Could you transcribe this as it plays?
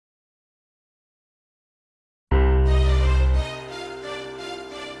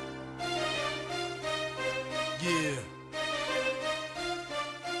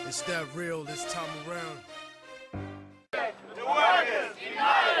It's that real this time around. The workers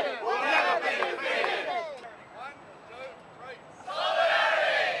united will never be defeated. 1, 2, 3.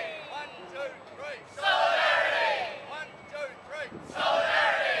 Solidarity! 1, 2, 3. Solidarity! 1, 2, 3.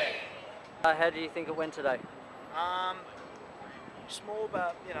 Solidarity! How do you think it went today? Small,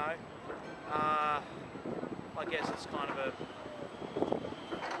 but you know, I guess it's kind of a.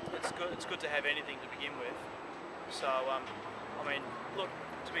 It's good to have anything to begin with. So I mean, look,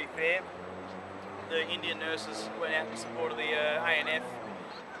 to be fair, the Indian nurses went out in support of the ANF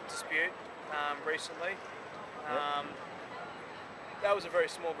dispute recently. That was a very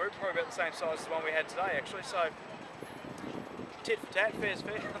small group, probably about the same size as the one we had today, actually. So tit for tat, fair's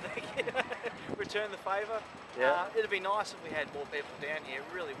fair, I think. Return the favour. Yeah. It'd be nice if we had more people down here, it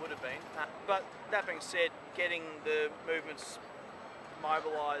really would have been. But that being said, getting the movements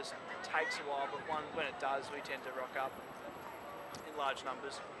mobilised takes a while, but when it does, we tend to rock up in large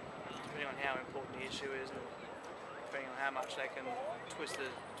numbers, depending on how important the issue is and depending on how much they can twist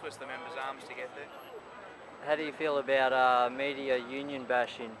the members' arms to get there. How do you feel about media union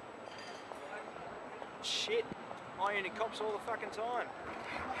bashing? Shit, my union cops all the fucking time.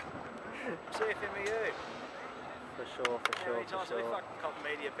 CFMEU. For sure, for How sure, many times for have we sure. fucking cop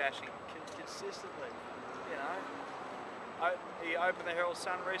media bashing consistently? You know? You open the Herald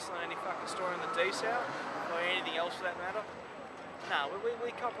Sun recently, any fucking story on the DSAL, or anything else for that matter? No,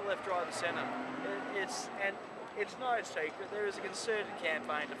 we cop a left, right and centre. It's no secret, there is a concerted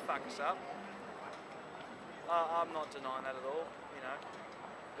campaign to fuck us up. I'm not denying that at all, you know.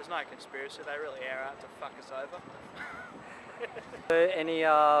 There's no conspiracy, they really are out to fuck us over. Any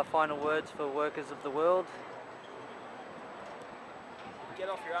final words for workers of the world? Get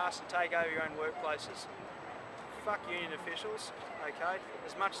off your ass and take over your own workplaces. Fuck union officials, okay?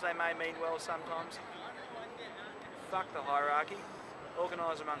 As much as they may mean well sometimes. Fuck the hierarchy.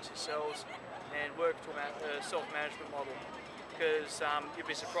 Organise amongst yourselves and work to a self-management model, because you'd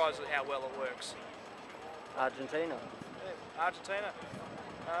be surprised at how well it works. Argentina? Yeah, Argentina.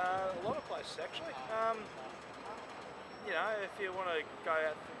 A lot of places actually. You know, if you want to go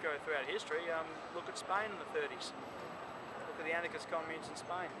throughout history, look at Spain in the 30s. Look at the anarchist communes in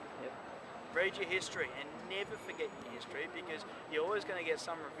Spain. Yep. Read your history and never forget your history, because you're always going to get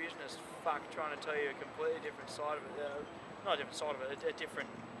some revisionist fuck trying to tell you a completely different side of it. Not a different side of it, a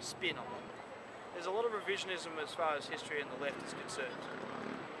different spin on it. There's a lot of revisionism as far as history and the left is concerned,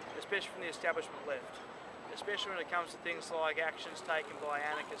 especially from the establishment left, especially when it comes to things like actions taken by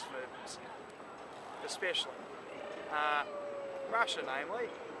anarchist movements, especially. Russia, namely,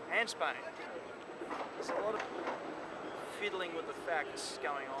 and Spain. There's a lot of fiddling with the facts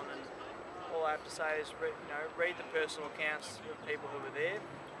going on, and all I have to say is, read the personal accounts of people who were there,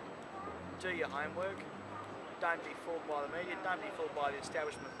 do your homework, don't be fooled by the media, don't be fooled by the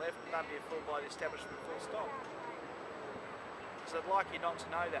establishment left, don't be fooled by the establishment full stop. Because I'd like you not to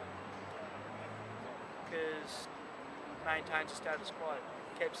know that, because it maintains the status quo,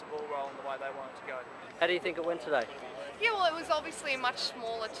 keeps the ball rolling the way they want it to go. How do you think it went today? Yeah, well, it was obviously a much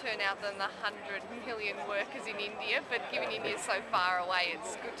smaller turnout than the 100 million workers in India, but given India's so far away,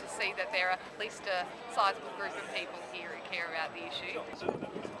 it's good to see that there are at least a sizable group of people here who care about the issue.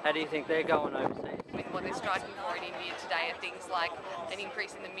 How do you think they're going overseas? With what they're striking for in India today are things like an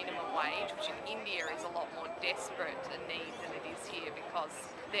increase in the minimum wage, which in India is a lot more desperate a need than it is here, because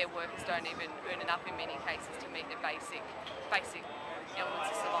their workers don't even earn enough in many cases to meet their basic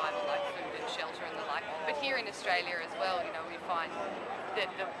elements of survival, like food and shelter and the like. But here in Australia as well, you know, we find that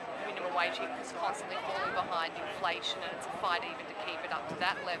the minimum wage is constantly falling behind inflation, and it's a fight even to keep it up to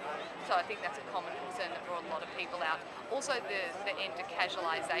that level. So I think that's a common concern that brought a lot of people out. Also the end to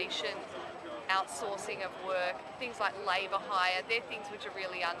casualisation, outsourcing of work, things like labour hire, they're things which are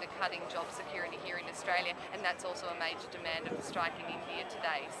really undercutting job security here in Australia, and that's also a major demand of the strike in India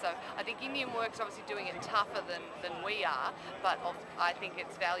today. So I think Indian work's obviously doing it tougher than we are, but I think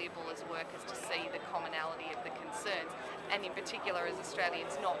it's valuable as workers to see the commonality of the concerns, and in particular as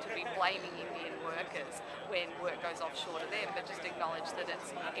Australians not to be blaming Indian workers when work goes offshore to them, but just acknowledge that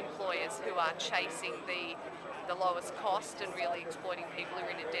it's employers who are chasing the lowest cost and really exploiting people who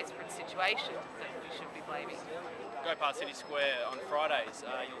are in a desperate situation that we should be blaming. Go past City Square on Fridays,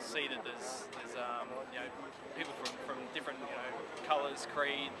 you'll see that there's people from different colours,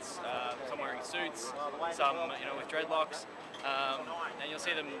 creeds, some wearing suits, some with dreadlocks, and you'll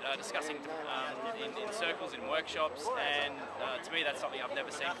see them discussing in circles, in workshops, and to me that's something I've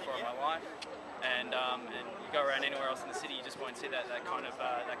never seen before in my life. And you go around anywhere else in the city, you just won't see that kind of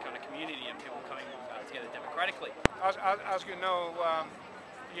community and people coming together democratically. As you know,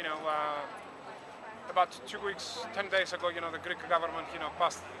 about 2 weeks, 10 days ago, the Greek government,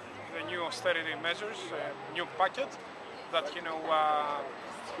 passed the new austerity measures, new packet that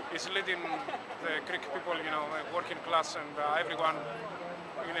is leading the Greek people, working class and everyone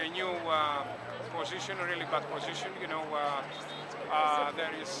in a new position, a really bad position.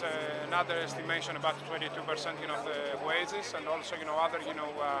 There is another estimation about 22% of the wages, and also other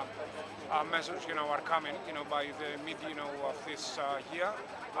measures are coming by the mid of this year.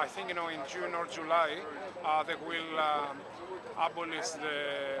 I think in June or July they will abolish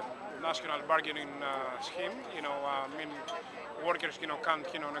the national bargaining scheme. Workers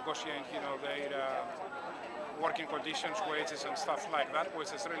can't negotiate their working conditions, wages and stuff like that,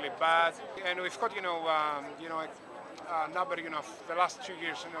 which is really bad. And we've got a number of the last 2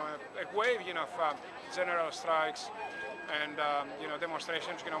 years, a wave of general strikes and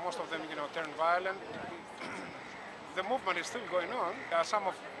demonstrations. Most of them turned violent. The movement is still going on. Some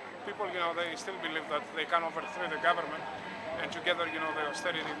of people they still believe that they can overthrow the government, and together the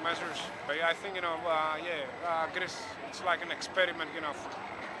austerity measures. I think Greece, it's like an experiment of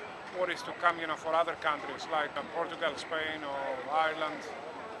what is to come for other countries like Portugal, Spain or Ireland,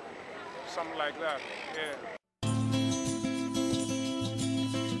 something like that.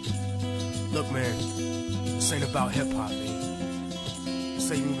 Look, man, this ain't about hip-hop, man.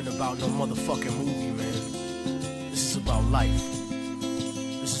 This ain't even about no motherfucking movie, man. This is about life.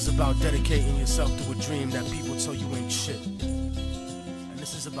 This is about dedicating yourself to a dream that people tell you ain't shit. And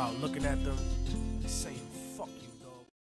this is about looking at them